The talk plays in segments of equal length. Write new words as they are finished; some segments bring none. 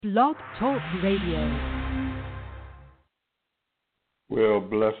Blog Talk Radio. Well,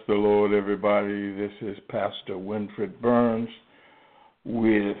 bless the Lord, everybody. This is Pastor Winfred Burns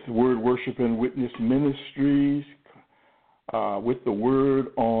with Word Worship and Witness Ministries with the Word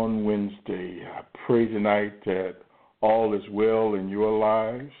on Wednesday. I pray tonight that all is well in your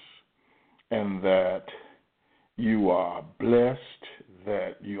lives and that you are blessed,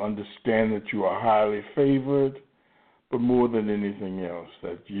 that you understand that you are highly favored, but more than anything else,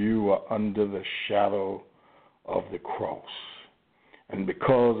 that you are under the shadow of the cross. And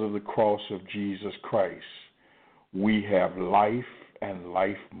because of the cross of Jesus Christ, we have life and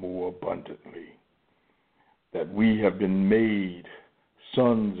life more abundantly. That we have been made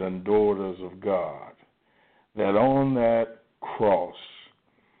sons and daughters of God. That on that cross,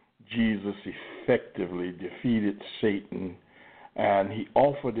 Jesus effectively defeated Satan, and he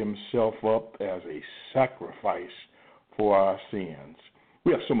offered himself up as a sacrifice for our sins.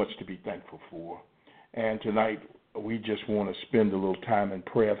 We have so much to be thankful for. And tonight, we just want to spend a little time in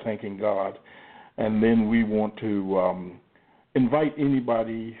prayer thanking God. And then we want to invite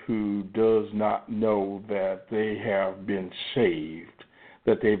anybody who does not know that they have been saved,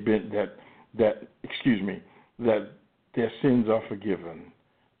 that their sins are forgiven,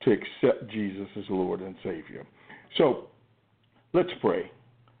 to accept Jesus as Lord and Savior. So, let's pray.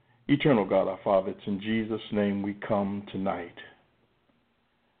 Eternal God, our Father, it's in Jesus' name we come tonight.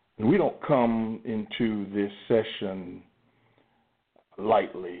 And we don't come into this session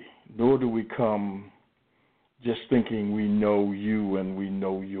lightly, nor do we come just thinking we know you and we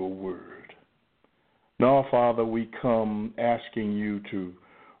know your word. No, Father, we come asking you to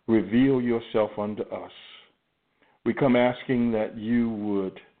reveal yourself unto us. We come asking that you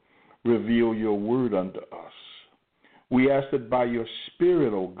would reveal your word unto us. We ask that by your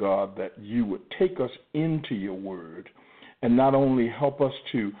Spirit, O God, that you would take us into your word and not only help us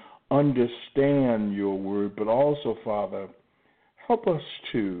to understand your word, but also, Father, help us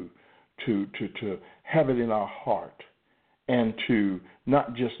to have it in our heart and to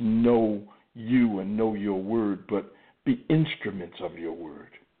not just know you and know your word, but be instruments of your word.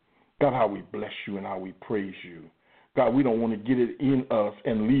 God, how we bless you and how we praise you. God, we don't want to get it in us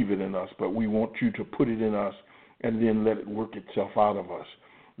and leave it in us, but we want you to put it in us and then let it work itself out of us,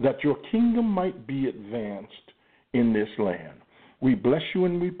 that your kingdom might be advanced in this land. We bless you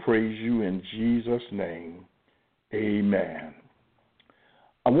and we praise you in Jesus' name. Amen.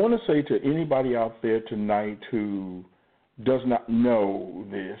 I want to say to anybody out there tonight who does not know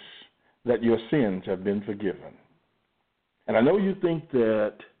this, that your sins have been forgiven. And I know you think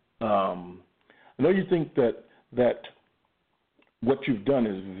that that what you've done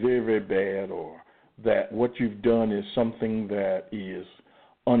is very, very bad, or that what you've done is something that is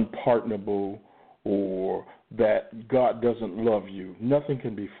unpardonable, or that God doesn't love you. Nothing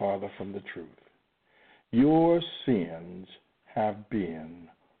can be farther from the truth. Your sins have been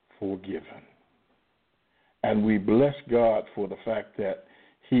forgiven. And we bless God for the fact that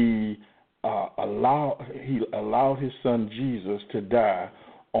he allowed his son Jesus to die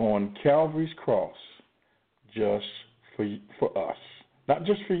on Calvary's cross just for us. Not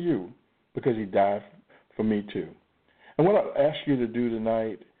just for you, because he died for me too. And what I ask you to do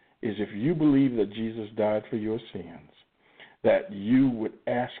tonight is, if you believe that Jesus died for your sins, that you would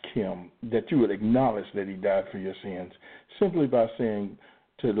ask him, that you would acknowledge that he died for your sins, simply by saying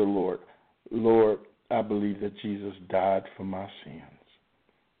to the Lord, Lord, I believe that Jesus died for my sins.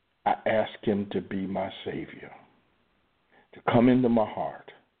 I ask him to be my Savior, to come into my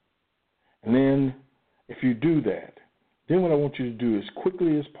heart. And then, if you do that, then what I want you to do as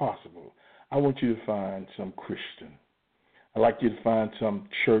quickly as possible, I want you to find some Christian. I'd like you to find some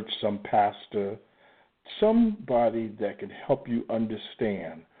church, some pastor, somebody that can help you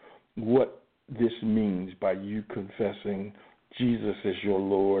understand what this means by you confessing Jesus as your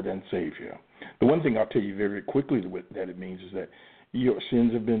Lord and Savior. The one thing I'll tell you very quickly that it means is that your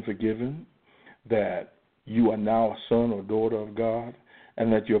sins have been forgiven, that you are now a son or daughter of God,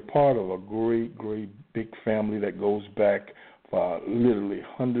 and that you're part of a great, great big family that goes back for literally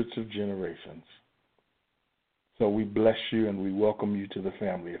hundreds of generations. So we bless you and we welcome you to the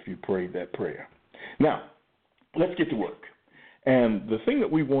family if you prayed that prayer. Now, let's get to work. And the thing that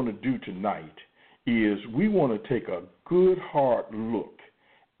we want to do tonight is we want to take a good hard look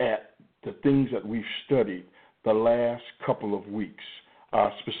at the things that we've studied the last couple of weeks,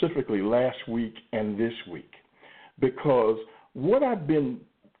 specifically last week and this week. Because what I've been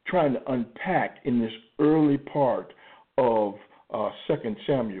trying to unpack in this early part of 2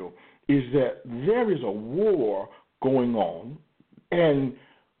 Samuel is that there is a war going on, and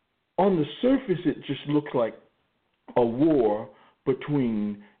on the surface it just looks like a war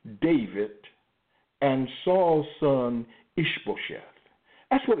between David and Saul's son Ishbosheth.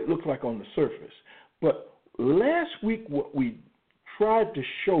 That's what it looked like on the surface. But last week, what we tried to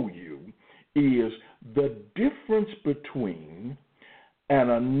show you is the difference between an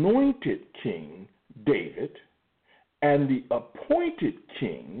anointed king, David, and the appointed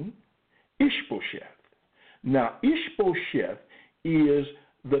king, Ishbosheth. Now, Ishbosheth is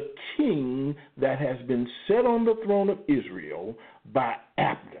the king that has been set on the throne of Israel by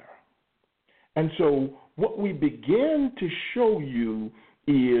Abner. And so what we began to show you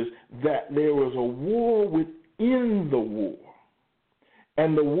is that there was a war within the war.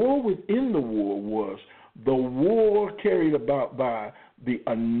 And the war within the war was the war carried about by the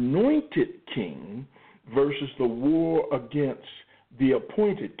anointed king versus the war against the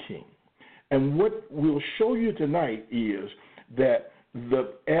appointed king. And what we'll show you tonight is that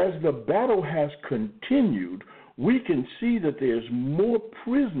as the battle has continued, we can see that there's more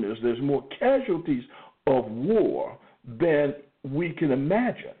prisoners, there's more casualties of war than we can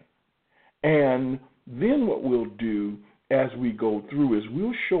imagine. And then what we'll do as we go through is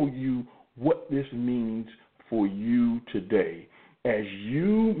we'll show you what this means for you today as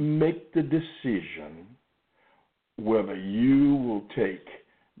you make the decision whether you will take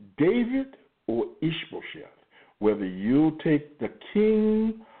David or Ishbosheth, whether you'll take the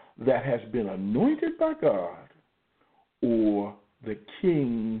king that has been anointed by God or the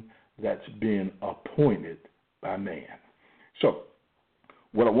king that's been appointed by man. So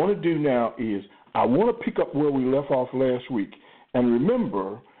what I want to do now is I want to pick up where we left off last week. And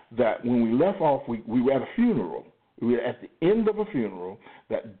remember that when we left off, we were at a funeral. We were at the end of a funeral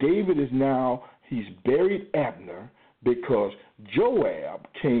that David is now, he's buried Abner because Joab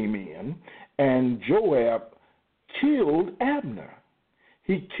came in and Joab killed Abner.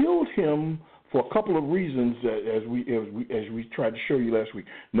 He killed him for a couple of reasons as we tried to show you last week.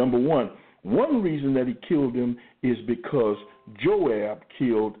 Number one reason that he killed him is because Joab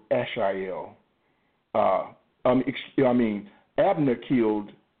killed Asahel. Abner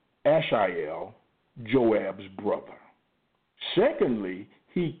killed Asahel, Joab's brother. Secondly,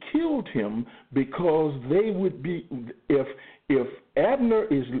 he killed him because they would be, if Abner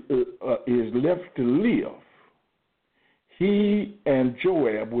is left to live, he and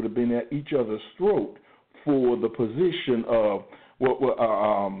Joab would have been at each other's throat for the position of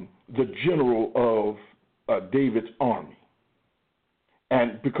the general of David's army,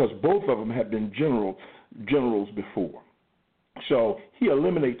 and because both of them had been generals before. So he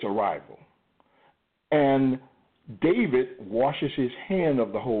eliminates a rival. And David washes his hand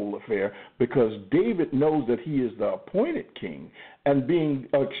of the whole affair because David knows that he is the appointed king and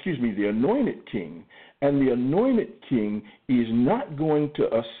the anointed king. And the anointed king is not going to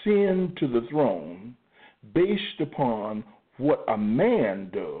ascend to the throne based upon what a man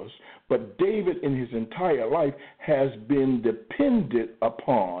does, but David in his entire life has been dependent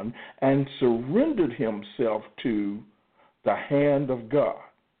upon and surrendered himself to the hand of God.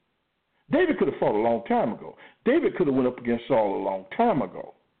 David could have fought a long time ago. David could have went up against Saul a long time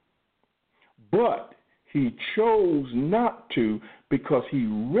ago. But he chose not to because he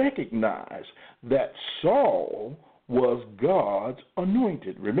recognized that Saul was God's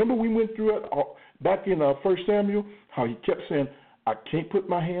anointed. Remember we went through it back in 1 Samuel, how he kept saying, I can't put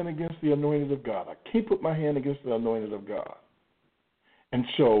my hand against the anointed of God. I can't put my hand against the anointed of God. And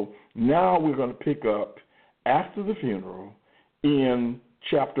so now we're going to pick up after the funeral in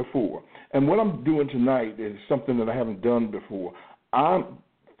chapter 4. And what I'm doing tonight is something that I haven't done before.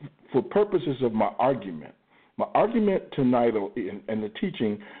 For purposes of my argument tonight and the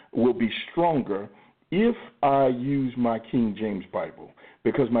teaching will be stronger if I use my King James Bible,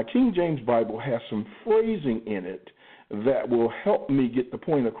 because my King James Bible has some phrasing in it that will help me get the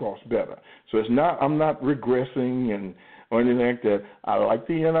point across better. So I'm not regressing or anything like that. I like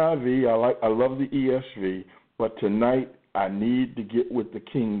the NIV, I love the ESV, but tonight I need to get with the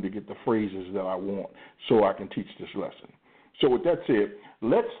King to get the phrases that I want so I can teach this lesson. So with that said,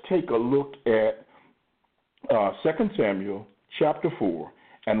 let's take a look at 2 Samuel chapter 4,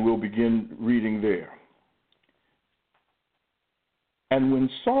 and we'll begin reading there. And when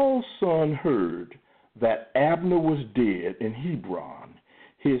Saul's son heard that Abner was dead in Hebron,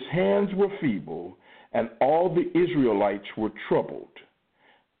 his hands were feeble, and all the Israelites were troubled.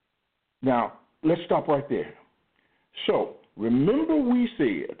 Now, let's stop right there. So, remember we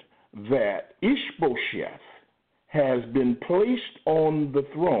said that Ishbosheth has been placed on the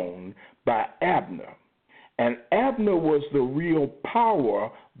throne by Abner, and Abner was the real power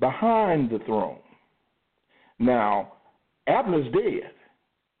behind the throne. Now, Abner's dead,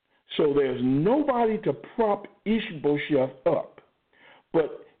 so there's nobody to prop Ishbosheth up.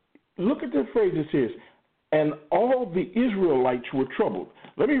 But look at the phrase that says, and all the Israelites were troubled.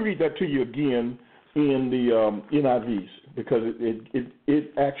 Let me read that to you again in the NIVs, because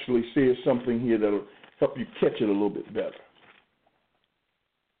it actually says something here that will help you catch it a little bit better.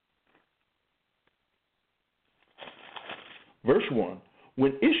 Verse 1,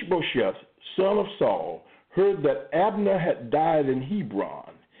 when Ishbosheth, son of Saul, heard that Abner had died in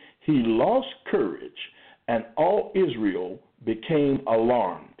Hebron, he lost courage, and all Israel became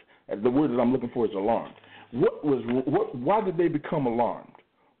alarmed. The word that I'm looking for is alarmed. Why did they become alarmed?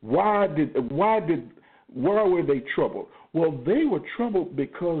 Why were they troubled? Well, they were troubled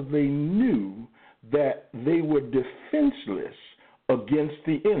because they knew that they were defenseless against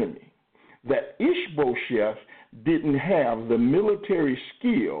the enemy. That Ishbosheth didn't have the military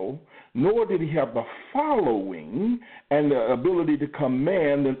skill, nor did he have the following and the ability to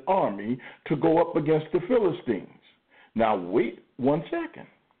command an army to go up against the Philistines. Now, wait 1 second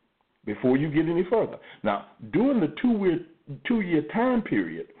before you get any further. Now, during the two-year time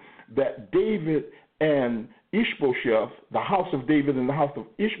period that David and Ishbosheth, the house of David and the house of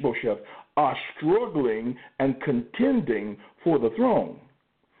Ishbosheth, are struggling and contending for the throne,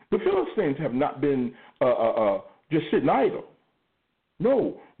 the Philistines have not been just sitting idle.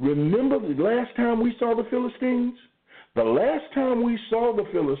 No. Remember the last time we saw the Philistines? The last time we saw the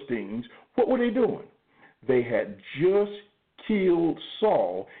Philistines, what were they doing? They had just killed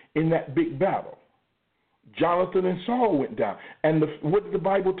Saul in that big battle. Jonathan and Saul went down. And what did the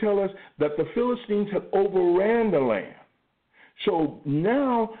Bible tell us? That the Philistines had overran the land. So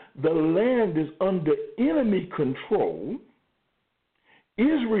now the land is under enemy control.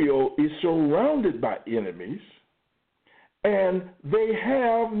 Israel is surrounded by enemies, and they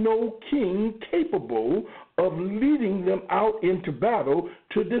have no king capable of leading them out into battle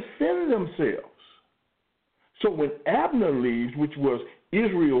to defend themselves. So when Abner leaves, which was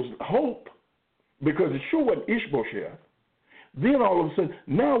Israel's hope, because it sure wasn't Ishbosheth, then all of a sudden,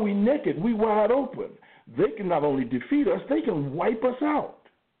 now we naked, we wide open. They can not only defeat us, they can wipe us out.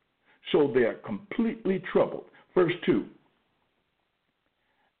 So they're completely troubled. Verse 2.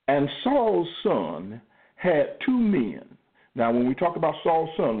 And Saul's son had 2 men. Now, when we talk about Saul's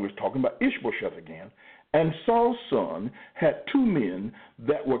son, we're talking about Ishbosheth again. And Saul's son had 2 men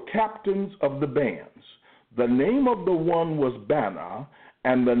that were captains of the bands. The name of the one was Bana,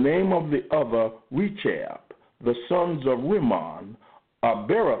 and the name of the other Rechab, the sons of Rimmon, a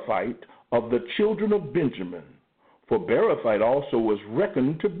Beerothite of the children of Benjamin. For Beerothite also was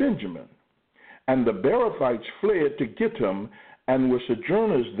reckoned to Benjamin. And the Beerothites fled to Gittim and were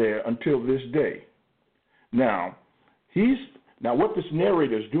sojourners there until this day. Now what this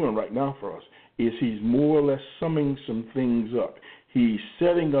narrator is doing right now for us is he's more or less summing some things up. He's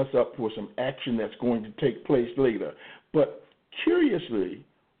setting us up for some action that's going to take place later. But curiously,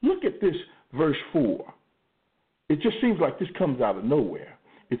 look at this verse 4. It just seems like this comes out of nowhere.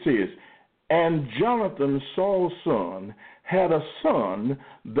 It says, and Jonathan, Saul's son, had a son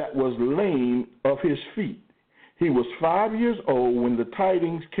that was lame of his feet. He was 5 years old when the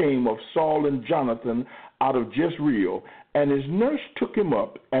tidings came of Saul and Jonathan out of Jezreel, and his nurse took him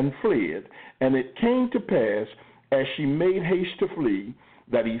up and fled. And it came to pass, as she made haste to flee,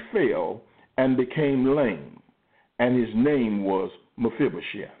 that he fell and became lame, and his name was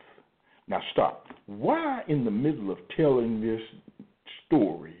Mephibosheth. Now stop. Why in the middle of telling this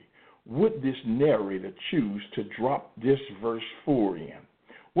story would this narrator choose to drop this verse 4 in?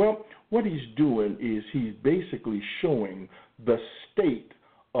 Well, what he's doing is he's basically showing the state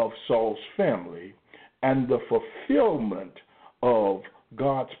of Saul's family and the fulfillment of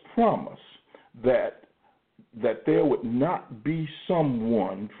God's promise that there would not be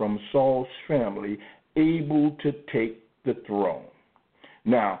someone from Saul's family able to take the throne.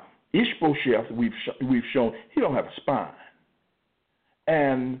 Now, Ishbosheth, we've shown he don't have a spine.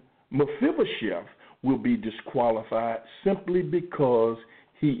 And Mephibosheth will be disqualified simply because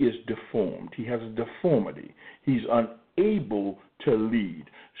he is deformed. He has a deformity. He's unable to lead.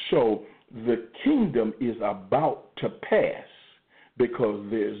 So the kingdom is about to pass because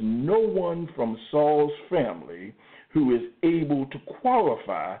there's no one from Saul's family who is able to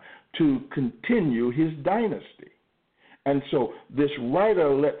qualify to continue his dynasty. And so this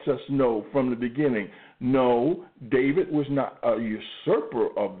writer lets us know from the beginning, no, David was not a usurper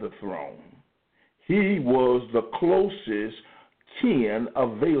of the throne. He was the closest kin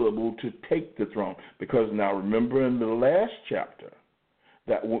available to take the throne. Because now remember in the last chapter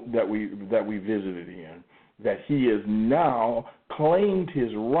that we visited in, that he has now claimed his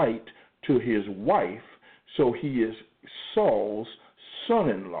right to his wife, so he is Saul's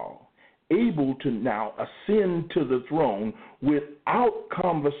son-in-law. able to now ascend to the throne without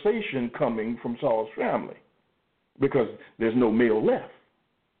conversation coming from Saul's family because there's no male left.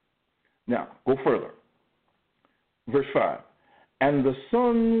 Now, go further. Verse 5. And the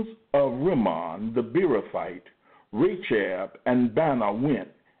sons of Rimmon the Beerothite, Rechab and Baanah went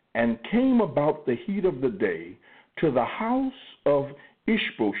and came about the heat of the day to the house of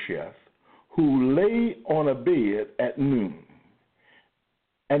Ishbosheth, who lay on a bed at noon.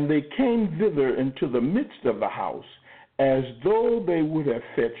 And they came thither into the midst of the house, as though they would have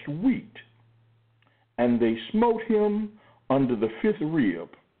fetched wheat. And they smote him under the fifth rib.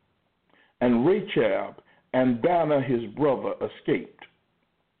 And Rechab and Baanah his brother escaped.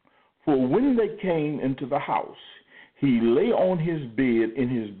 For when they came into the house, he lay on his bed in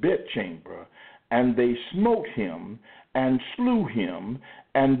his bedchamber, and they smote him, and slew him,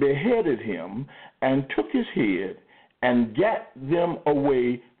 and beheaded him, and took his head, and gat them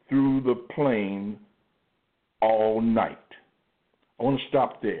away through the plain all night. I want to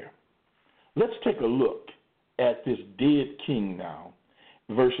stop there. Let's take a look at this dead king now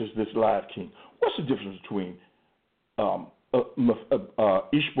versus this live king. What's the difference between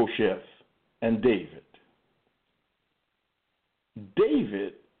Ishbosheth and David?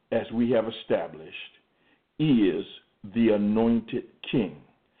 David, as we have established, is the anointed king.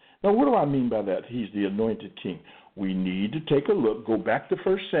 Now, what do I mean by that? He's the anointed king. We need to take a look. Go back to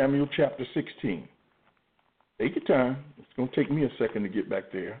 1 Samuel chapter 16. Take your time. It's going to take me a second to get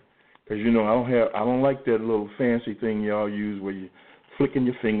back there, because I don't like that little fancy thing y'all use where you flicking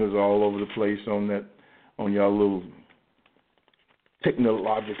your fingers all over the place on y'all little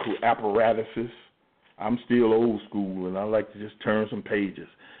technological apparatuses. I'm still old school, and I like to just turn some pages.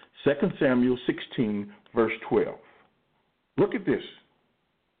 2 Samuel 16, verse 12. Look at this.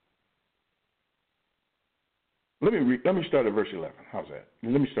 Let me start at verse 11. How's that?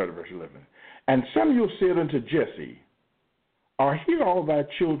 Let me start at verse 11. And Samuel said unto Jesse, Are here all thy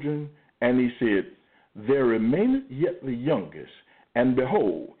children? And he said, There remaineth yet the youngest, and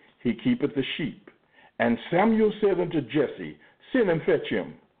behold, he keepeth the sheep. And Samuel said unto Jesse, Send and fetch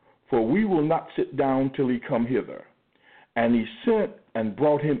him, for we will not sit down till he come hither. And he sent and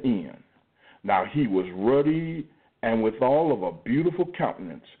brought him in. Now he was ruddy and withal of a beautiful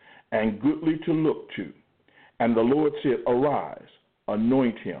countenance, and goodly to look to. And the Lord said, Arise,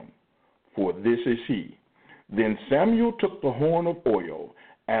 anoint him, for this is he. Then Samuel took the horn of oil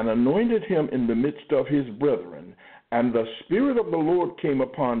and anointed him in the midst of his brethren, and the Spirit of the Lord came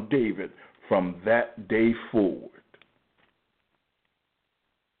upon David from that day forward.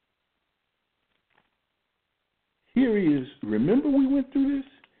 Here he is. Remember we went through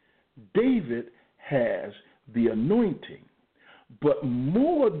this? David has the anointing. But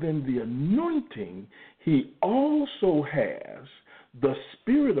more than the anointing, he also has the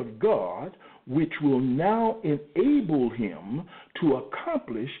Spirit of God, which will now enable him to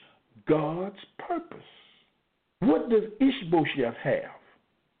accomplish God's purpose. What does Ishbosheth have?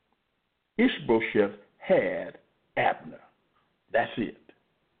 Ishbosheth had Abner. That's it.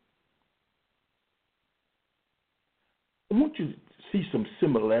 I want you to see some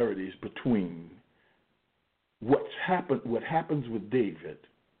similarities between what happens with David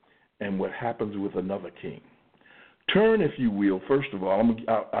and what happens with another king. Turn, if you will, first of all,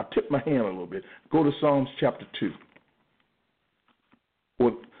 I'll tip my hand a little bit. Go to Psalms chapter 2.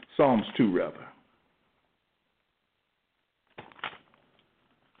 Or Psalms 2, rather.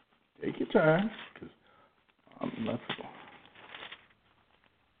 Take your time, because I'm not...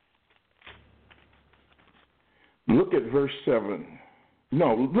 Look at verse 7.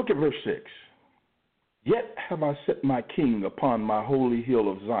 No, look at verse 6. Yet have I set my king upon my holy hill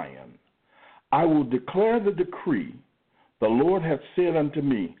of Zion. I will declare the decree. The Lord hath said unto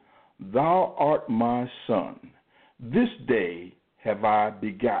me, Thou art my son. This day have I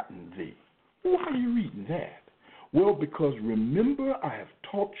begotten thee. Why are you reading that? Well, because remember I have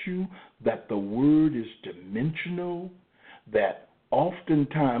taught you that the word is dimensional, that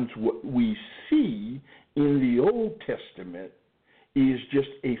oftentimes what we see in the Old Testament is just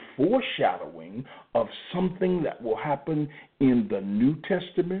a foreshadowing of something that will happen in the New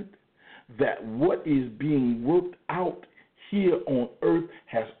Testament, that what is being worked out here on earth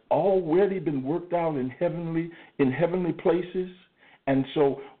has already been worked out in heavenly places. And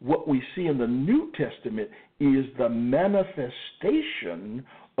so what we see in the New Testament is the manifestation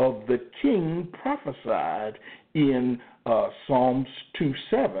of the king prophesied in Psalms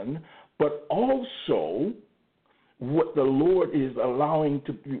 2:7, but also what the Lord is allowing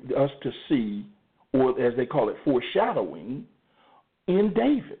us to see, or as they call it, foreshadowing, in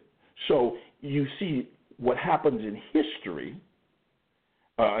David. So you see what happens in history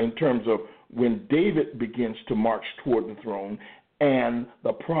in terms of when David begins to march toward the throne and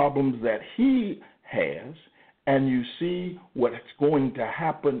the problems that he has, and you see what's going to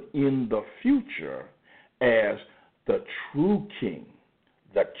happen in the future as the true king,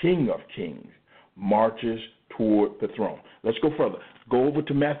 the King of Kings, marches toward the throne. Let's go further. Go over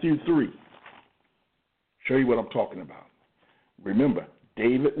to Matthew 3. Show you what I'm talking about. Remember,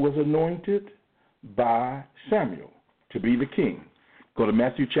 David was anointed by Samuel to be the king. Go to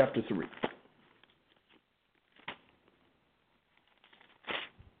Matthew chapter 3.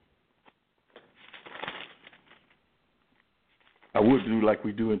 I would do like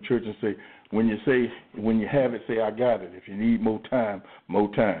we do in church and say, when you have it, say, I got it. If you need more time, more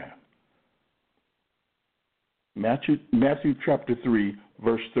time. Matthew chapter 3,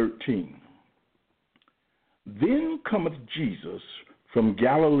 verse 13. Then cometh Jesus from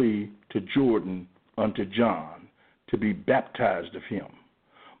Galilee to Jordan unto John to be baptized of him.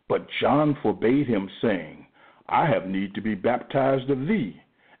 But John forbade him, saying, I have need to be baptized of thee,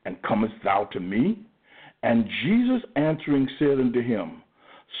 and comest thou to me? And Jesus answering said unto him,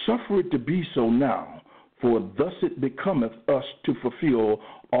 Suffer it to be so now, for thus it becometh us to fulfill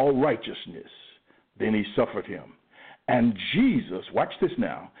all righteousness. Then he suffered him. And Jesus, watch this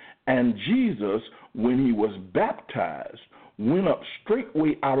now, and Jesus, when he was baptized, went up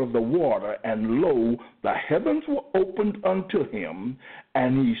straightway out of the water, and lo, the heavens were opened unto him,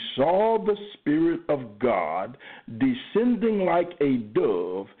 and he saw the Spirit of God descending like a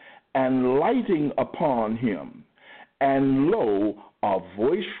dove and lighting upon him. And lo, a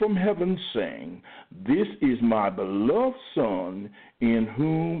voice from heaven saying, This is my beloved Son, in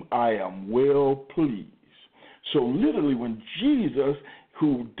whom I am well pleased. So literally, when Jesus,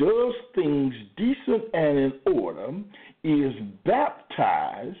 who does things decent and in order, is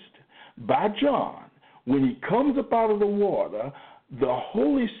baptized by John, when he comes up out of the water, the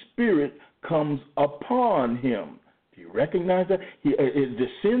Holy Spirit comes upon him. Do you recognize that? It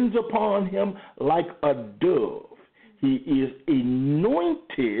descends upon him like a dove. He is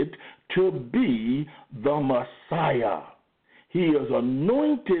anointed to be the Messiah. He is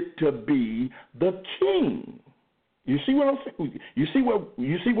anointed to be the King. You see what I'm saying? You see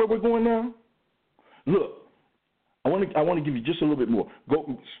where we're going now? Look, I want to give you just a little bit more.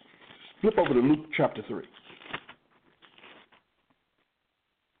 Go flip over to Luke chapter 3.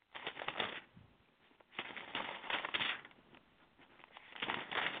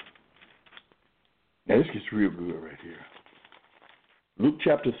 Now this gets real good right here. Luke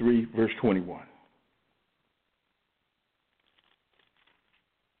chapter 3, verse 21.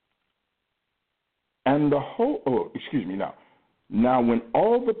 And Now when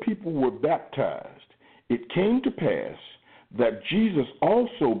all the people were baptized, it came to pass that Jesus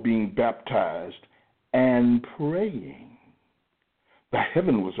also being baptized and praying, the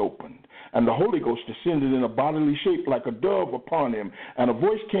heaven was opened, and the Holy Ghost descended in a bodily shape like a dove upon him. And a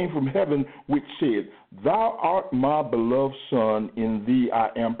voice came from heaven which said, Thou art my beloved Son, in thee I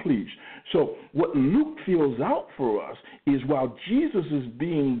am pleased. So what Luke fills out for us is while Jesus is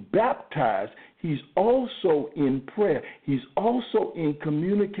being baptized, he's also in prayer. He's also in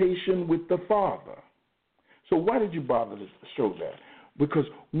communication with the Father. So why did you bother to show that? Because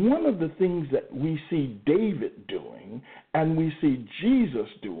one of the things that we see David doing and we see Jesus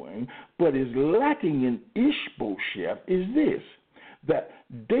doing, but is lacking in Ishbosheth, is this, that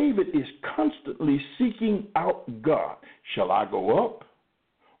David is constantly seeking out God. Shall I go up?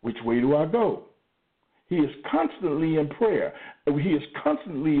 Which way do I go? He is constantly in prayer. He is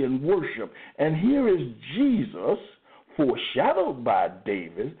constantly in worship. And here is Jesus, foreshadowed by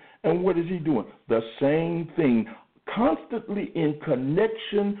David, and what is he doing? The same thing, constantly in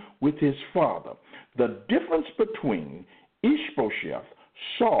connection with his Father. The difference between Ishbosheth,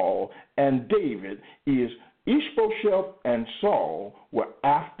 Saul, and David is Ishbosheth and Saul were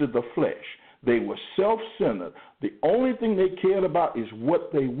after the flesh. They were self-centered. The only thing they cared about is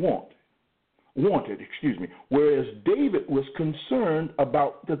what they wanted, whereas David was concerned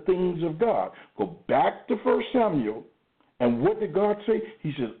about the things of God. Go back to 1 Samuel, and what did God say?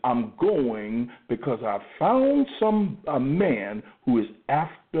 He says, I'm going because I found a man who is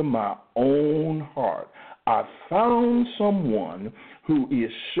after my own heart. I found someone who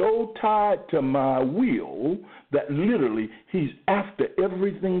is so tied to my will that literally he's after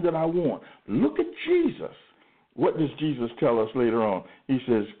everything that I want. Look at Jesus. What does Jesus tell us later on? He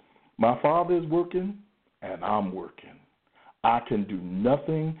says, my Father is working and I'm working. I can do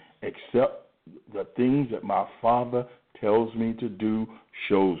nothing except the things that my Father tells me to do,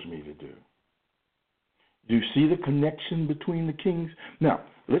 shows me to do. Do you see the connection between the kings? Now,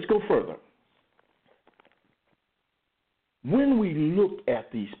 let's go further. when we look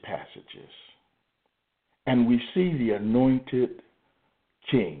at these passages and we see the anointed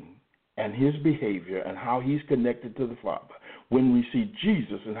king and his behavior and how he's connected to the Father, when we see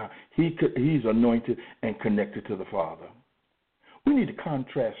Jesus and how he's anointed and connected to the Father, we need to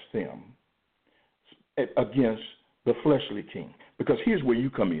contrast them against the fleshly king. Because here's where you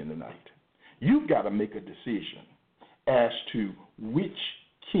come in tonight. You've got to make a decision as to which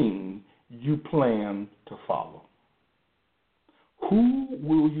king you plan to follow. Who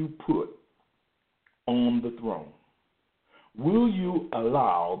will you put on the throne? Will you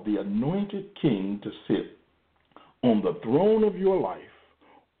allow the anointed king to sit on the throne of your life,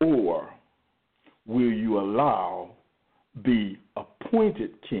 or will you allow the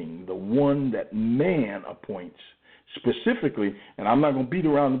appointed king, the one that man appoints, specifically, and I'm not going to beat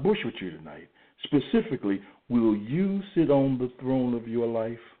around the bush with you tonight, specifically, will you sit on the throne of your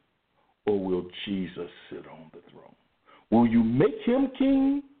life, or will Jesus sit on the throne? Will you make him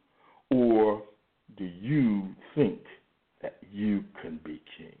king, or do you think that you can be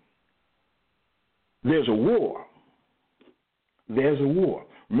king? There's a war. There's a war.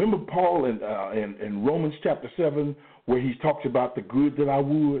 Remember Paul in Romans chapter 7, where he talks about the good that I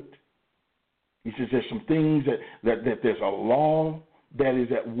would? He says there's some things that there's a law that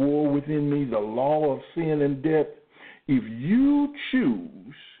is at war within me, the law of sin and death. If you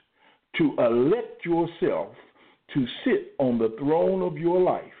choose to elect yourself to sit on the throne of your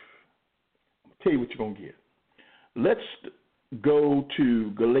life, I'll tell you what you're going to get. Let's go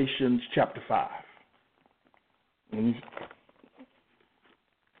to Galatians chapter 5.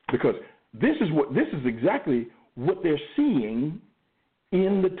 Because this is exactly what they're seeing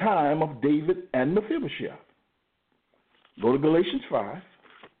in the time of David and Mephibosheth. Go to Galatians 5.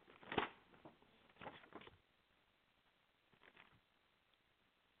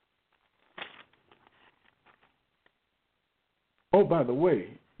 Oh, by the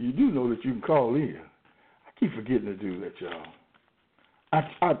way, you do know that you can call in. I keep forgetting to do that, y'all.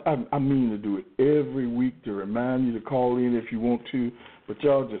 I mean to do it every week to remind you to call in if you want to, but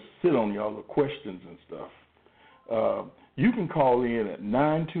y'all just sit on y'all the questions and stuff. You can call in at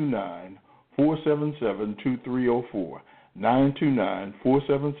 929-477-2304,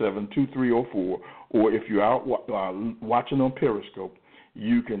 929-477-2304, or if you're out watching on Periscope,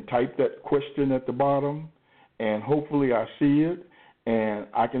 you can type that question at the bottom, and hopefully I see it, and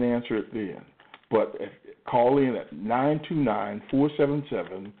I can answer it then. But call in at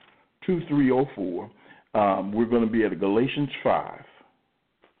 929-477-2304. We're going to be at Galatians 5.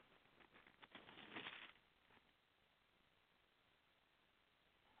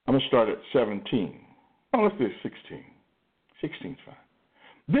 I'm going to start at 17. Oh, let's do 16. 16 is fine.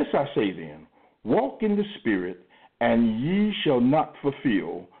 This I say then, walk in the Spirit, and ye shall not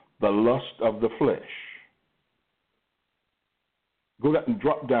fulfill the lust of the flesh. Go down and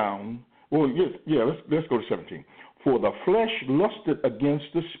drop down. Well, let's go to 17. For the flesh lusted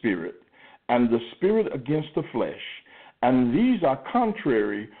against the Spirit, and the Spirit against the flesh, and these are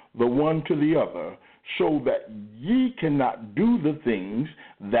contrary the one to the other, so that ye cannot do the things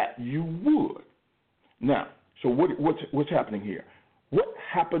that you would. Now, so what's happening here? What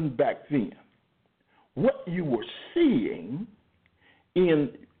happened back then? What you were seeing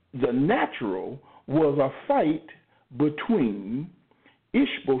in the natural was a fight between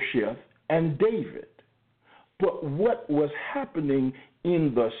Ishbosheth and David. But what was happening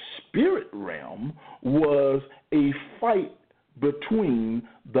in the spirit realm was a fight between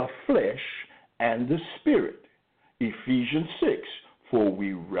the flesh and the spirit. Ephesians 6, for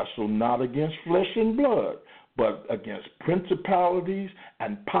we wrestle not against flesh and blood, but against principalities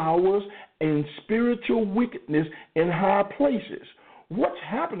and powers and spiritual wickedness in high places. What's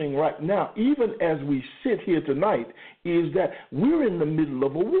happening right now, even as we sit here tonight, is that we're in the middle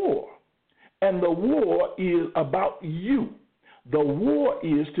of a war. And the war is about you. The war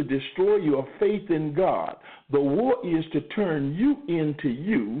is to destroy your faith in God. The war is to turn you into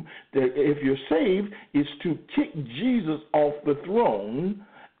you. That if you're saved, it's to kick Jesus off the throne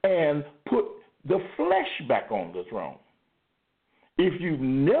and put the flesh back on the throne. If you've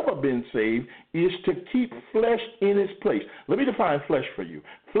never been saved, is to keep flesh in its place. Let me define flesh for you.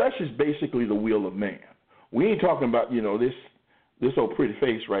 Flesh is basically the will of man. We ain't talking about, this old pretty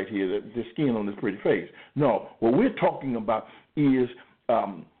face right here, the skin on this pretty face. No, what we're talking about is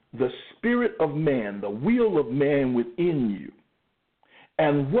the spirit of man, the will of man within you.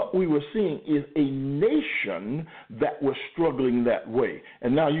 And what we were seeing is a nation that was struggling that way.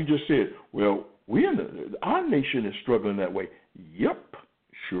 And now you just said, well, our nation is struggling that way. Yep,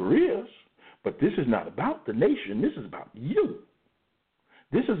 sure is. But this is not about the nation. This is about you.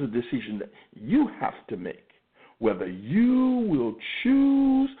 This is a decision that you have to make. whether you will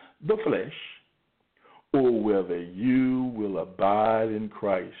choose the flesh or whether you will abide in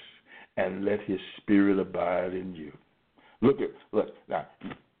Christ and let his spirit abide in you. Look, now,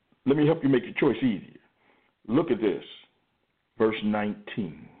 let me help you make your choice easier. Look at this, verse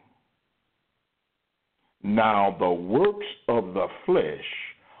 19. Now the works of the flesh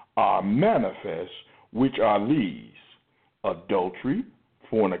are manifest, which are these: adultery,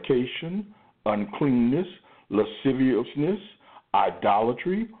 fornication, uncleanness, lasciviousness,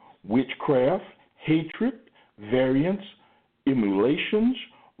 idolatry, witchcraft, hatred, variance, emulations,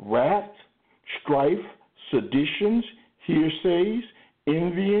 wrath, strife, seditions, hearsays,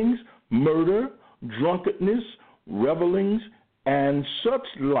 envyings, murder, drunkenness, revelings, and such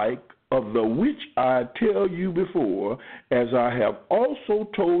like, of the which I tell you before, as I have also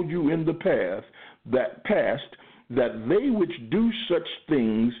told you in the past, that they which do such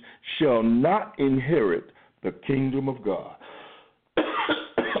things shall not inherit the kingdom of God.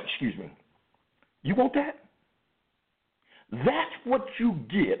 Excuse me. You want that? That's what you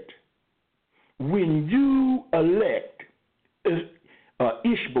get when you elect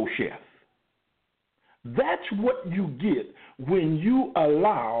Ishbosheth. That's what you get when you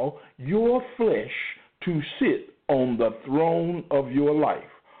allow your flesh to sit on the throne of your life.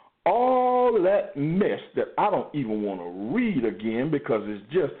 All that mess that I don't even want to read again because it's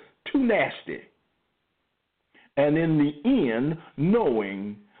just too nasty. And in the end,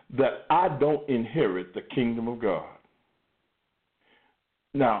 knowing that I don't inherit the kingdom of God.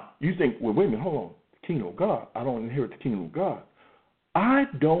 Now, you think, well, wait a minute, hold on. The kingdom of God, I don't inherit the kingdom of God. I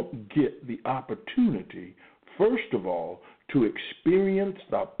don't get the opportunity, first of all, to experience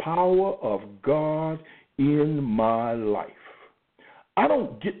the power of God in my life. I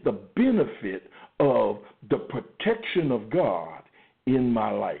don't get the benefit of the protection of God in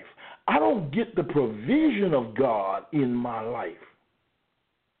my life. I don't get the provision of God in my life.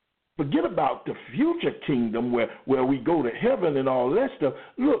 Forget about the future kingdom where we go to heaven and all that stuff.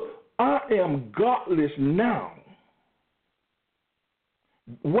 Look, I am godless now.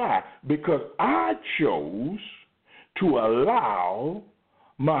 Why? Because I chose to allow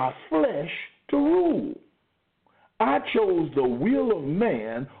my flesh to rule. I chose the will of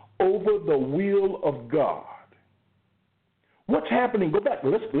man over the will of God. What's happening? Go back.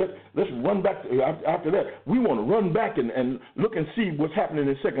 Let's run back after that. We want to run back and look and see what's happening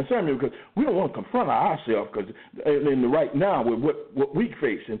in 2 Samuel because we don't want to confront ourselves because in the right now with what we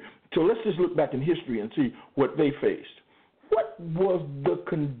face. And so let's just look back in history and see what they faced. What was the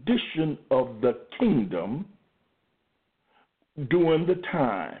condition of the kingdom during the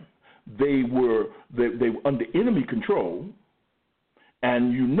time they were under enemy control?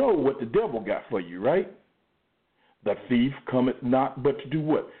 And you know what the devil got for you, right? The thief cometh not but to do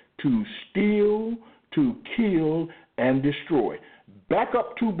what? To steal, to kill, and destroy. Back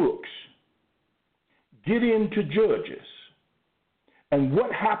up 2 books. Get into Judges. And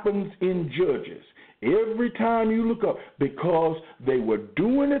what happens in Judges? Every time you look up, because they were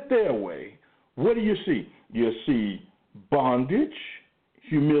doing it their way, what do you see? You see bondage,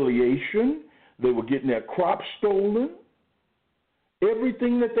 humiliation. They were getting their crops stolen.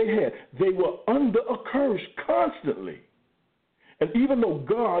 Everything that they had, they were under a curse constantly. And even though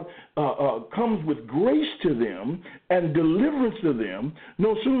God comes with grace to them and deliverance to them,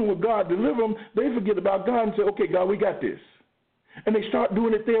 no sooner will God deliver them, they forget about God and say, okay, God, we got this. And they start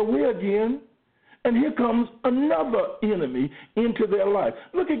doing it their way again. And here comes another enemy into their life.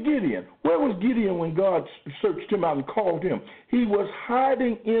 Look at Gideon. Where was Gideon when God searched him out and called him? He was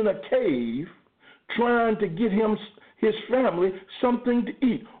hiding in a cave trying to get his family something to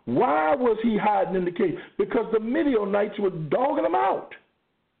eat. Why was he hiding in the cave? Because the Midianites were dogging him out.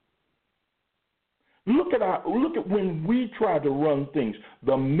 Look at when we try to run things,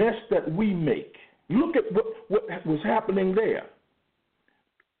 the mess that we make. Look at what was happening there.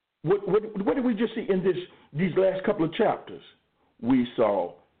 What did we just see in these last couple of chapters? We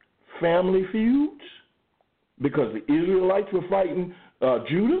saw family feuds because the Israelites were fighting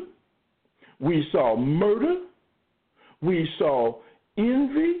Judah. We saw murder. We saw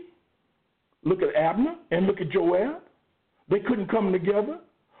envy. Look at Abner and look at Joab. They couldn't come together.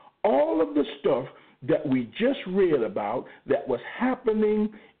 All of the stuff that we just read about that was happening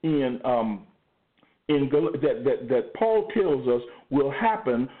that Paul tells us will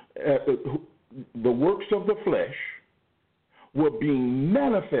happen, the works of the flesh were being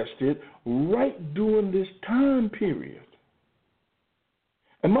manifested right during this time period.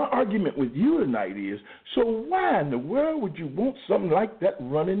 And my argument with you tonight is, so why in the world would you want something like that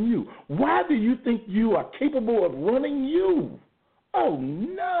running you? Why do you think you are capable of running you? Oh,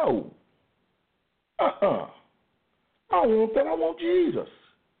 no. I don't want that. I want Jesus,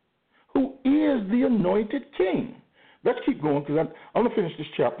 who is the anointed king. Let's keep going because I'm going to finish this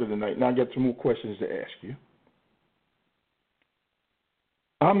chapter tonight. Now I got some more questions to ask you.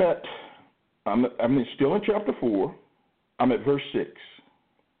 I'm still in chapter 4. I'm at verse 6.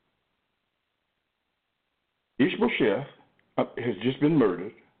 Ishbosheth has just been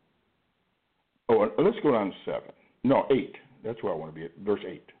murdered. Oh, let's go down to 7. No, 8. That's where I want to be at, verse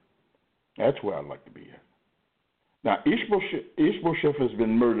 8. That's where I'd like to be at. Now, Ishbosheth has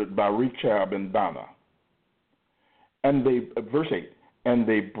been murdered by Rechab and Baanah. And verse 8, and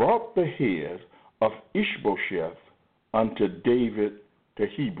they brought the head of Ishbosheth unto David to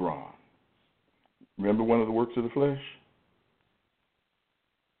Hebron. Remember one of the works of the flesh?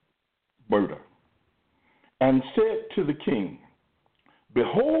 Murder. And said to the king,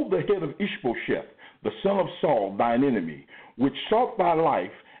 behold the head of Ishbosheth, the son of Saul, thine enemy, which sought thy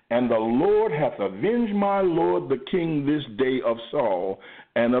life, and the Lord hath avenged my lord the king this day of Saul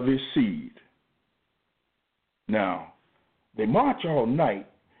and of his seed. Now, they march all night,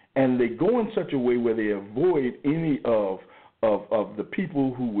 and they go in such a way where they avoid any of the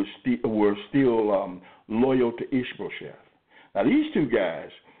people who were still loyal to Ishbosheth. Now, these two guys,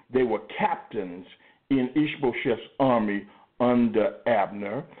 they were captains in Ishbosheth's army under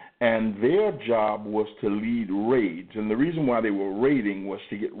Abner, and their job was to lead raids. And the reason why they were raiding was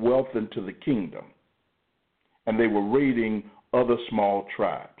to get wealth into the kingdom. And they were raiding other small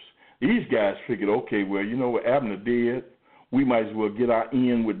tribes. These guys figured, okay, well, you know what Abner did? We might as well get our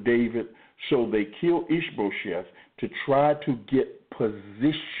end with David. So they killed Ishbosheth to try to get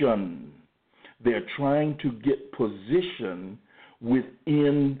position. They're trying to get position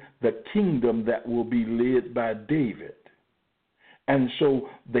within the kingdom that will be led by David. And so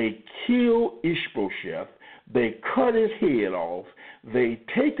they kill Ishbosheth. They cut his head off. They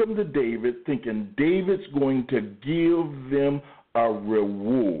take him to David, thinking David's going to give them a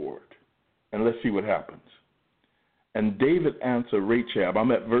reward. And let's see what happens. And David answered Rechab.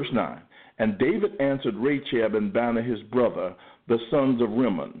 I'm at verse 9. And David answered Rechab and Baanah his brother, the sons of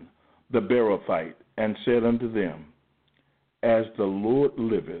Rimmon, the Beerothite, and said unto them, as the Lord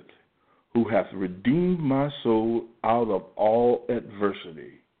liveth, who hath redeemed my soul out of all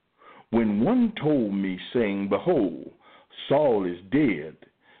adversity, when one told me, saying, behold, Saul is dead,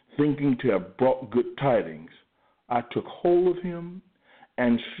 thinking to have brought good tidings, I took hold of him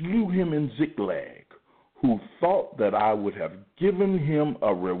and slew him in Ziklag, who thought that I would have given him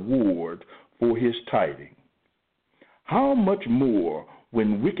a reward for his tidings. How much more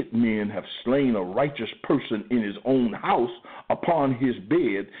when wicked men have slain a righteous person in his own house upon his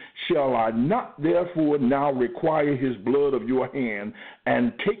bed, shall I not therefore now require his blood of your hand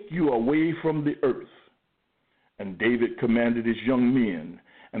and take you away from the earth? And David commanded his young men,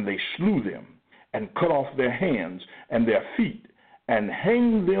 and they slew them, and cut off their hands and their feet, and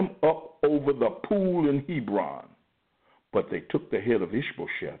hanged them up over the pool in Hebron. But they took the head of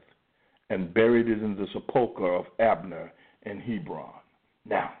Ishbosheth and buried it in the sepulchre of Abner in Hebron.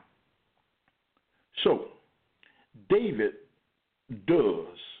 Now, so David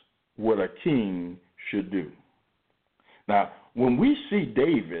does what a king should do. Now, when we see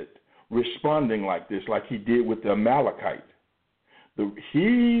David responding like this, like he did with the Amalekite,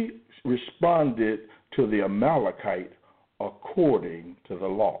 he responded to the Amalekite according to the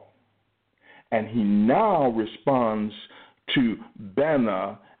law. And he now responds to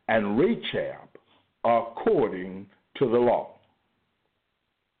Baanah and Rechab according to the law.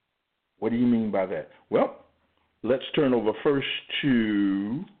 What do you mean by that? Well, let's turn over first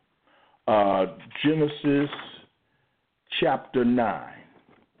to Genesis chapter 9.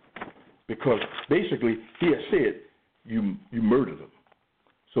 Because basically he has said you murdered him.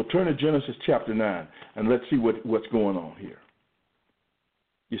 So turn to Genesis chapter 9 and let's see what's going on here.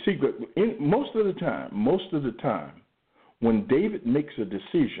 You see, most of the time, when David makes a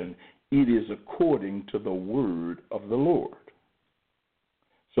decision, it is according to the word of the Lord.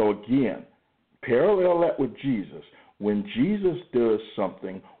 So again, parallel that with Jesus. When Jesus does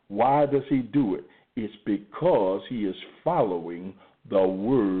something, why does he do it? It's because he is following the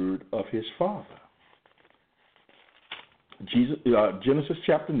word of his Father. Genesis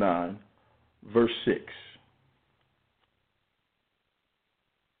chapter 9, verse 6.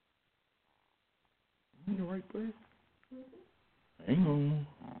 In the right place? Hang on.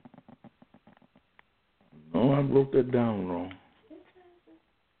 No, I wrote that down wrong.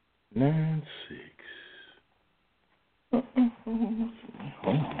 9, 6. Hold on.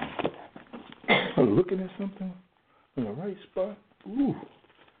 I'm looking at something in the right spot. Ooh.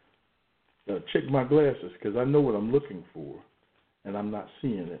 Gotta check my glasses because I know what I'm looking for, and I'm not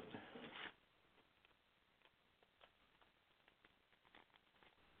seeing it.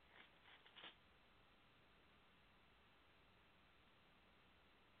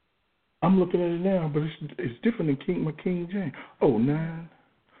 I'm looking at it now, but it's different than my King James. Oh, 9.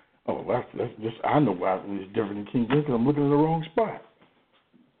 Oh, that's I know why it's different than King James, because I'm looking in the wrong spot.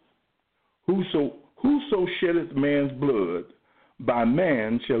 Whoso sheddeth man's blood, by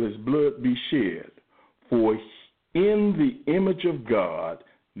man shall his blood be shed. For in the image of God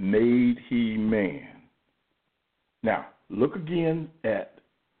made he man. Now, look again at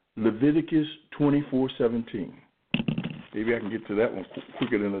Leviticus 24:17. Maybe I can get to that one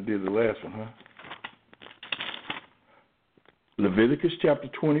quicker than I did the last one, huh? Leviticus chapter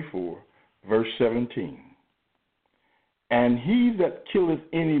 24, verse 17. And he that killeth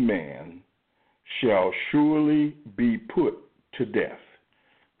any man shall surely be put to death.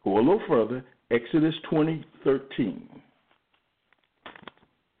 Go a little further, Exodus 20:13.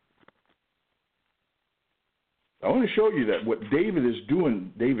 I want to show you that what David is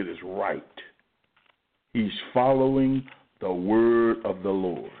doing, David is right. He's following the word of the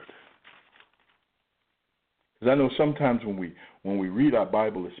Lord. Because I know sometimes when we read our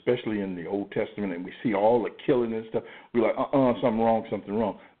Bible, especially in the Old Testament, and we see all the killing and stuff, we're like, something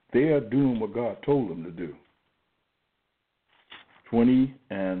wrong. They are doing what God told them to do. 20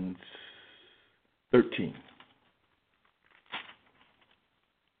 and 13.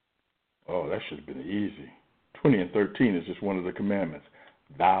 Oh, that should have been easy. 20 and 13 is just one of the commandments.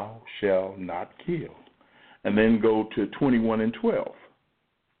 Thou shalt not kill. And then go to 21 and 12.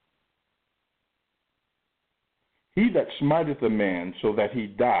 He that smiteth a man so that he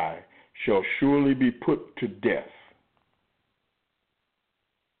die shall surely be put to death.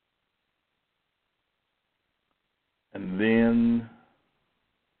 And then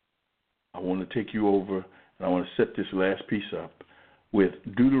I want to take you over, and I want to set this last piece up with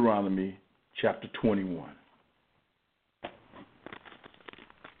Deuteronomy chapter 21.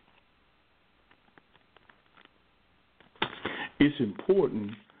 It's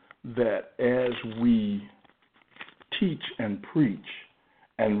important that as we teach and preach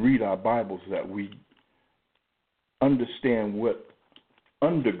and read our Bibles that we understand what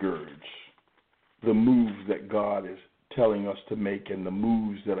undergirds the moves that God is telling us to make and the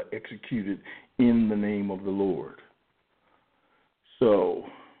moves that are executed in the name of the Lord. So,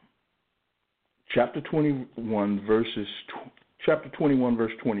 chapter 21, verse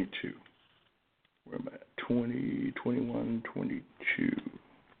 22. Where am I at? 20, 21, 22.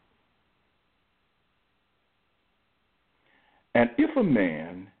 And if a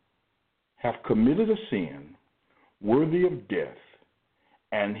man have committed a sin worthy of death,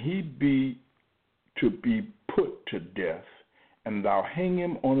 and he be to be put to death, and thou hang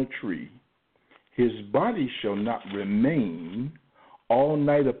him on a tree, his body shall not remain all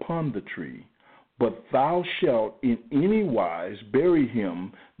night upon the tree, but thou shalt in any wise bury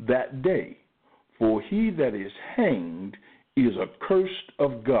him that day. For he that is hanged is accursed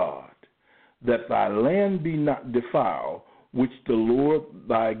of God, that thy land be not defiled, which the Lord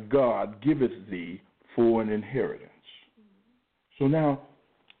thy God giveth thee for an inheritance. So now,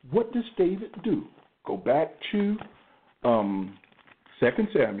 what does David do? Go back to 2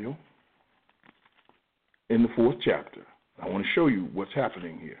 Samuel in the 4th chapter. I want to show you what's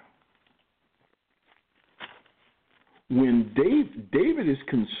happening here. When David is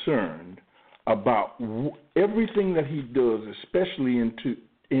concerned about everything that he does, especially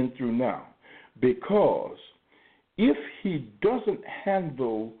in through now, because if he doesn't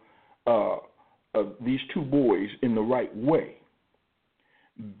handle these two boys in the right way,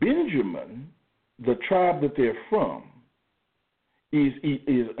 Benjamin, the tribe that they're from, is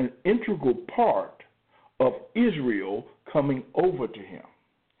an integral part of Israel coming over to him.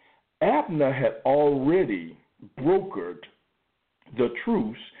 Abner had already brokered the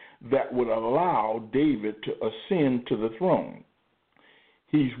truce that would allow David to ascend to the throne.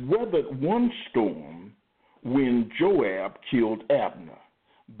 He's weathered one storm when Joab killed Abner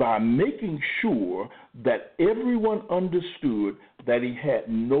by making sure that everyone understood that he had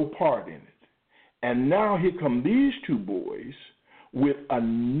no part in it. And now here come these two boys with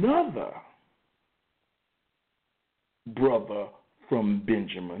another brother from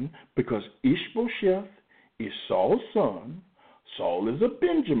Benjamin, because Ishbosheth is Saul's son. Saul is a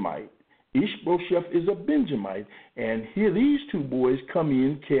Benjamite. Ishbosheth is a Benjamite. And here these two boys come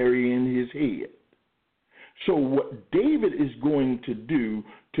in carrying his head. So what David is going to do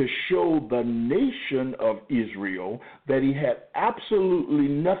to show the nation of Israel that he had absolutely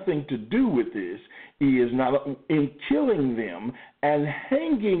nothing to do with this is not in killing them and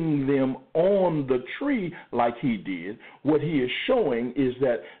hanging them on the tree like he did. What he is showing is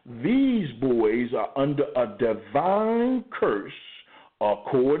that these boys are under a divine curse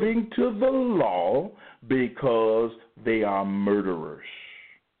according to the law because they are murderers.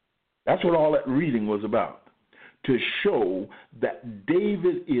 That's what all that reading was about, to show that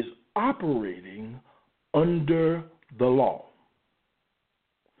David is operating under the law.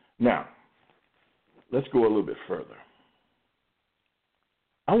 Now, let's go a little bit further.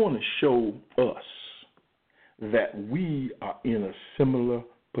 I want to show us that we are in a similar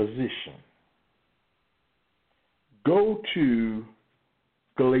position. Go to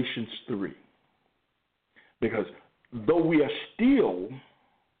Galatians 3. Because though we are still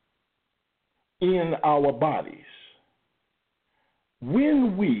in our bodies,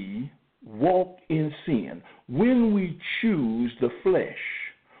 when we walk in sin, when we choose the flesh,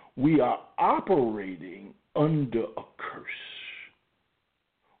 we are operating under a curse.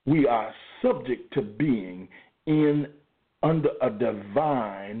 We are subject to being under a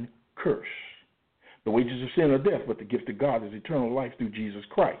divine curse. The wages of sin are death, but the gift of God is eternal life through Jesus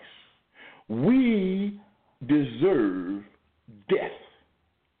Christ. We deserve death.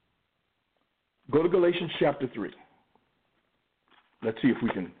 Go to Galatians chapter 3. Let's see if we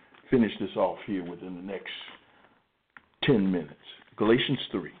can finish this off here within the next 10 minutes. Galatians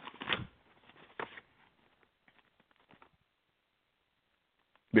 3.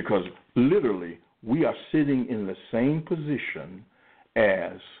 Because literally, we are sitting in the same position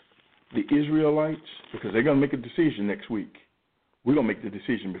as the Israelites, because they're going to make a decision next week. We're going to make the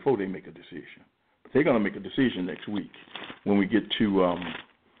decision before they make a decision. But they're going to make a decision next week when we get to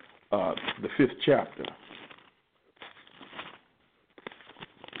the 5th chapter.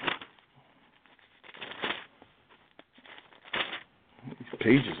 These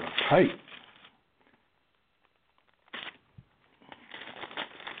pages are tight.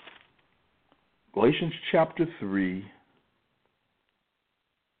 Galatians chapter 3,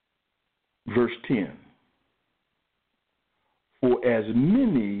 verse 10. For as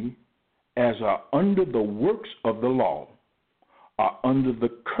many as are under the works of the law are under the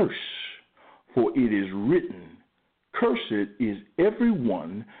curse, for it is written, cursed is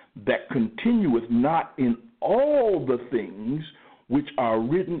everyone that continueth not in all the things which are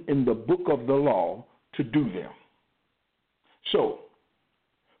written in the book of the law to do them. So,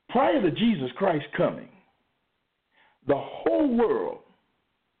 prior to Jesus Christ coming, the whole world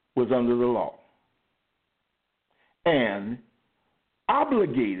was under the law and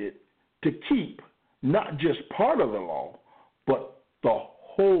obligated to keep not just part of the law, but the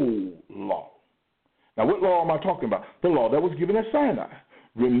whole law. Now, what law am I talking about? The law that was given at Sinai.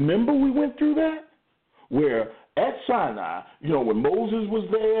 Remember we went through that? Where at Sinai, when Moses was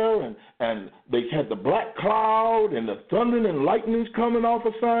there and they had the black cloud and the thunder and lightnings coming off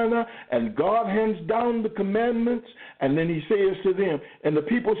of Sinai, and God hands down the commandments, and then he says to them, and the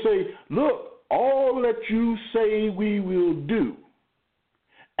people say, look, all that you say we will do.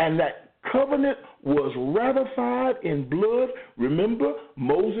 And that covenant was ratified in blood. Remember,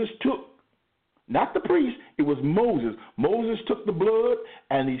 Moses took, not the priest, it was Moses. Moses took the blood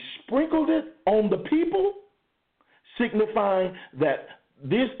and he sprinkled it on the people, signifying that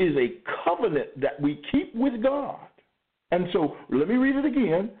this is a covenant that we keep with God. And so, let me read it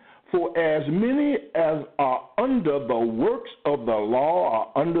again. For as many as are under the works of the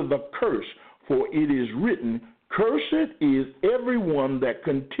law are under the curse, for it is written, cursed is everyone that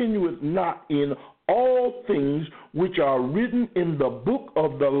continueth not in all things which are written in the book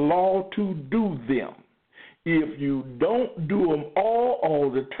of the law to do them. If you don't do them all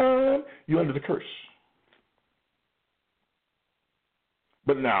the time, you're under the curse.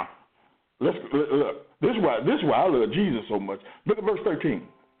 But now, look. This is why I love Jesus so much. Look at verse 13.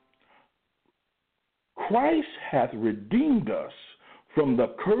 Christ hath redeemed us from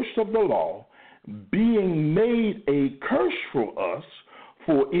the curse of the law, being made a curse for us,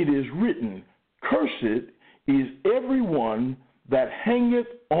 for it is written, cursed is everyone that hangeth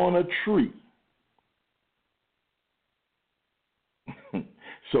on a tree.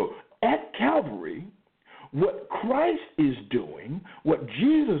 So at Calvary, what Christ is doing, what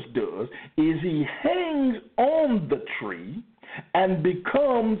Jesus does, is he hangs on the tree and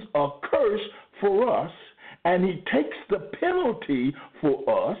becomes a curse for us, and he takes the penalty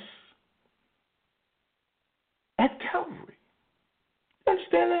for us at Calvary.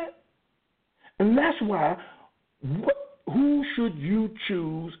 Understand that? And that's why, who should you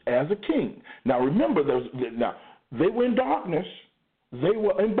choose as a king? Now remember, they were in darkness. They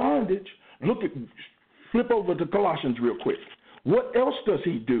were in bondage. Flip over to Colossians real quick. What else does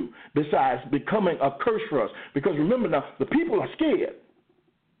he do besides becoming a curse for us? Because remember now, the people are scared.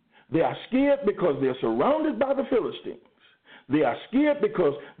 They are scared because they're surrounded by the Philistines. They are scared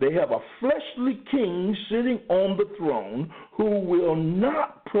because they have a fleshly king sitting on the throne who will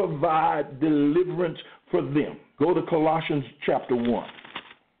not provide deliverance for them. Go to Colossians chapter 1.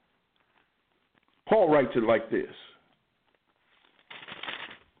 Paul writes it like this.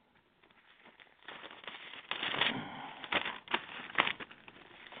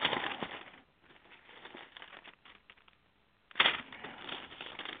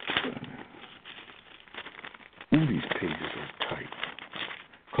 Ooh, these pages are tight.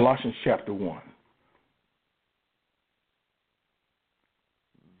 Colossians chapter 1,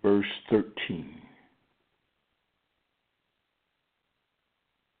 verse 13.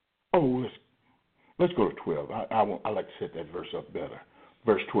 Oh, let's go to 12. I like to set that verse up better.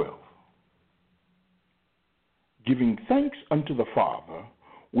 Verse 12. Giving thanks unto the Father,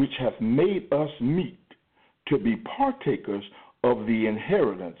 which hath made us meet to be partakers of the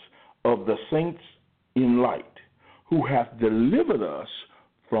inheritance of the saints in light, who hath delivered us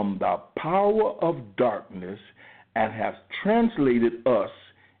from the power of darkness and hath translated us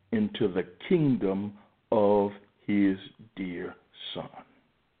into the kingdom of his dear Son.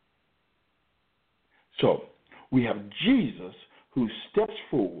 So, we have Jesus who steps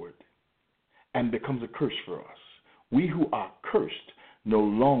forward and becomes a curse for us. We who are cursed no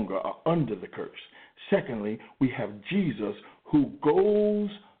longer are under the curse. Secondly, we have Jesus who goes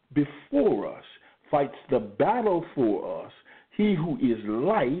before us, fights the battle for us. He who is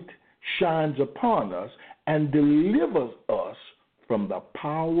light shines upon us and delivers us from the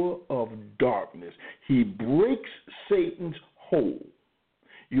power of darkness. He breaks Satan's hold.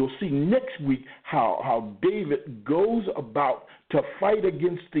 You'll see next week how David goes about to fight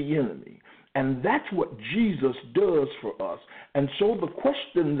against the enemy. And that's what Jesus does for us. And so the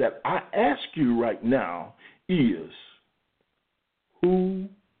question that I ask you right now is, who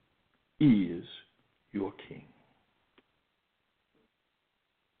is your king?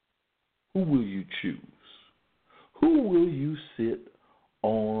 Who will you choose? Who will you sit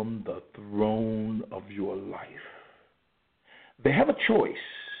on the throne of your life? They have a choice.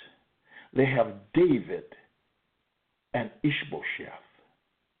 They have David and Ishbosheth.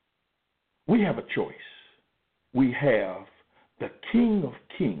 We have a choice. We have the King of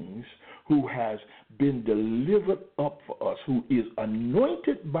Kings who has been delivered up for us, who is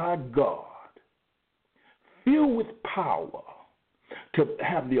anointed by God, filled with power, to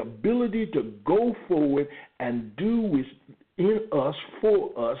have the ability to go forward and do within us,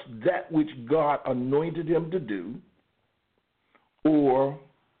 for us, that which God anointed him to do, or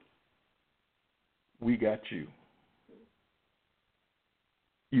we got you.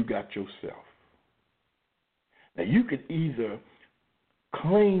 You got yourself. Now, you could either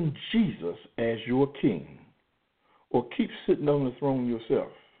claim Jesus as your king or keep sitting on the throne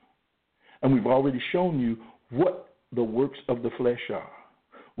yourself. And we've already shown you what the works of the flesh are.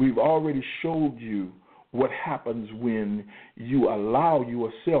 We've already showed you what happens when you allow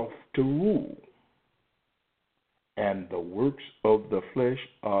yourself to rule. And the works of the flesh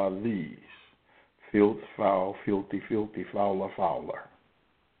are these: filth, foul, filthy, filthy, fowler, fowler.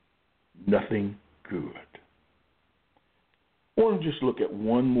 Nothing good. I want to just look at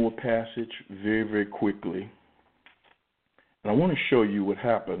one more passage very, very quickly. And I want to show you what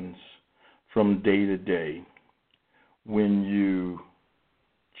happens from day to day when you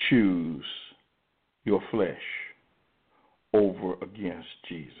choose your flesh over against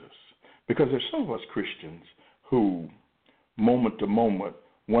Jesus. Because there's some of us Christians who, moment to moment,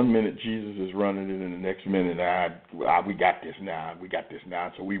 one minute Jesus is running it, and the next minute, we got this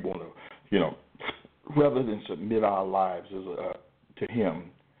now, so we want to, rather than submit our lives to him,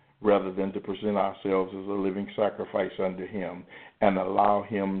 rather than to present ourselves as a living sacrifice unto him and allow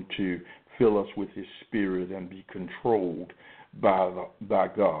him to fill us with his spirit and be controlled by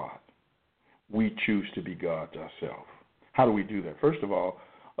God, we choose to be God ourselves. How do we do that? First of all,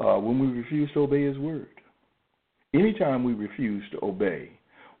 when we refuse to obey his word. Anytime we refuse to obey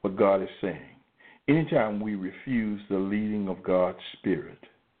what God is saying, anytime we refuse the leading of God's Spirit,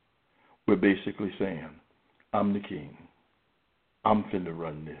 we're basically saying, I'm the king. I'm finna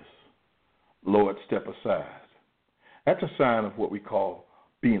run this. Lord, step aside. That's a sign of what we call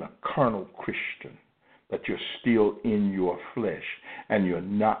being a carnal Christian, that you're still in your flesh and you're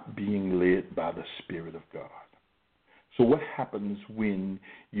not being led by the Spirit of God. So what happens when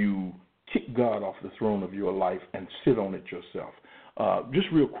you kick God off the throne of your life and sit on it yourself? Just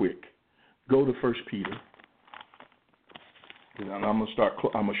real quick, go to 1 Peter. And I'm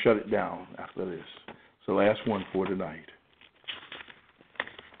gonna shut it down after this. It's the last one for tonight.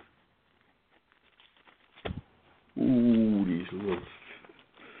 Ooh, these little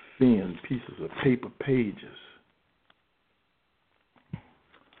thin pieces of paper pages.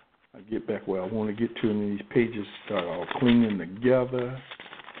 I get back where I want to get to, and these pages start all clinging together.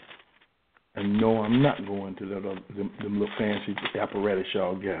 And no, I'm not going to them little fancy apparatus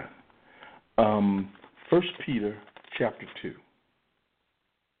y'all got. 1 Peter chapter 2,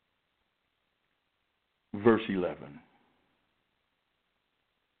 verse 11.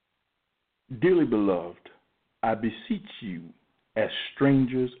 Dearly beloved, I beseech you, as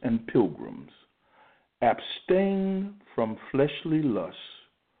strangers and pilgrims, abstain from fleshly lusts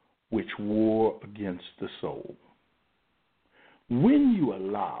which war against the soul. When you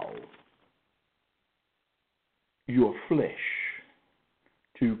allow your flesh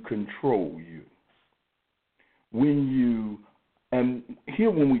to control you, and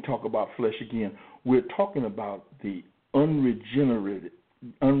here when we talk about flesh again, we're talking about the unregenerated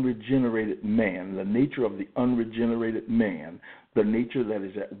man, the nature of the unregenerated man, the nature that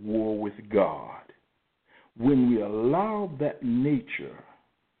is at war with God. When we allow that nature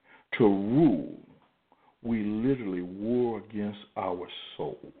to rule, we literally war against our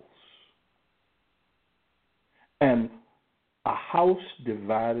souls. And a house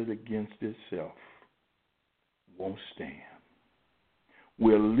divided against itself won't stand.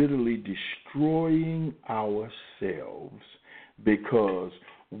 We're literally destroying ourselves because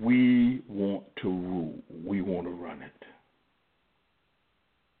we want to rule. We want to run it. Is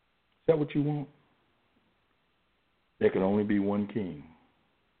that what you want? There can only be one king.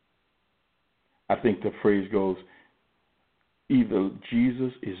 I think the phrase goes, either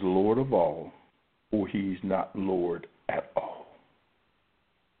Jesus is Lord of all or he's not Lord at all.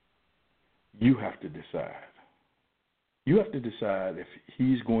 You have to decide. You have to decide if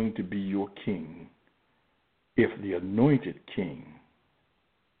he's going to be your king, if the anointed king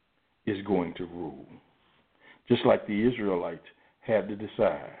is going to rule. Just like the Israelites had to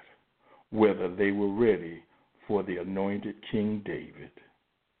decide whether they were ready for the anointed King David.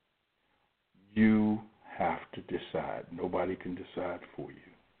 You have to decide. Nobody can decide for you.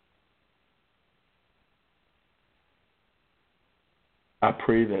 I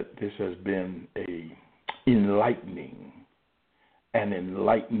pray that this has been an enlightening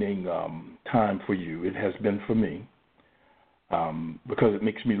time for you. It has been for me because it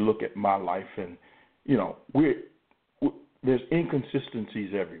makes me look at my life and, there's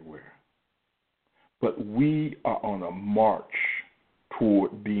inconsistencies everywhere. But we are on a march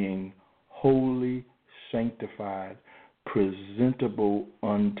toward being holy, sanctified, presentable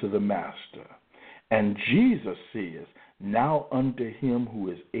unto the Master. And Jesus says, now unto him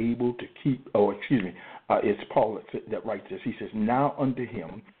who is able to keep, it's Paul that writes this. He says, now unto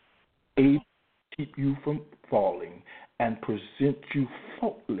him able to keep you from falling and present you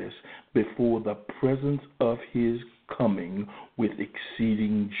faultless before the presence of his coming with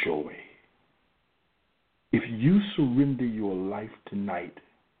exceeding joy. If you surrender your life tonight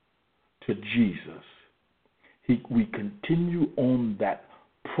to Jesus, we continue on that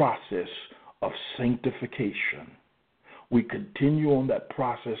process of sanctification. We continue on that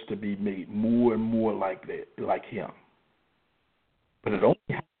process to be made more and more like him. But it only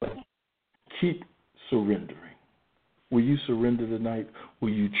happens. Keep surrendering. Will you surrender tonight?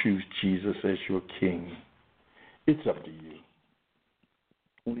 Will you choose Jesus as your King? It's up to you.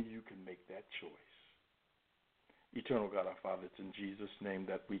 Only you can make that choice. Eternal God, our Father, it's in Jesus' name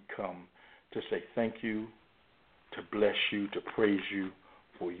that we come to say thank you, to bless you, to praise you,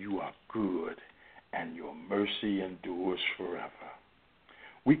 for you are good and your mercy endures forever.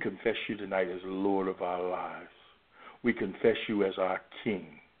 We confess you tonight as Lord of our lives. We confess you as our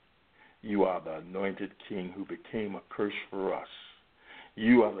King. You are the anointed King who became a curse for us.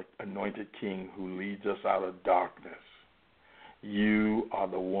 You are the anointed King who leads us out of darkness. You are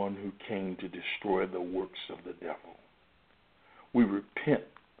the one who came to destroy the works of the devil. We repent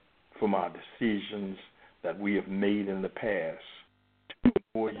from our decisions that we have made in the past to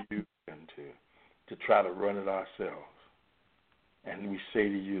ignore you and to try to run it ourselves. And we say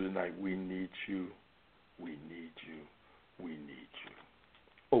to you tonight, we need you, we need you, we need you.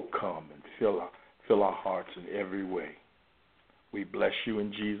 Oh, come and fill our hearts in every way. We bless you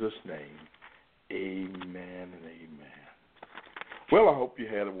in Jesus' name. Amen and amen. Well, I hope you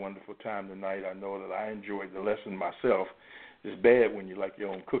had a wonderful time tonight. I know that I enjoyed the lesson myself. It's bad when you like your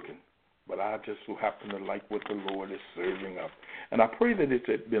own cooking, but I just so happen to like what the Lord is serving up. And I pray that it's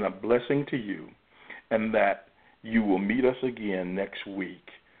been a blessing to you and that you will meet us again next week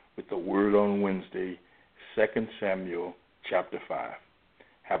with the Word on Wednesday, 2 Samuel chapter 5.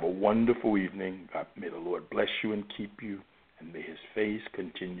 Have a wonderful evening. God, may the Lord bless you and keep you, and may his face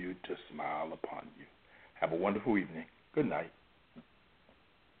continue to smile upon you. Have a wonderful evening. Good night.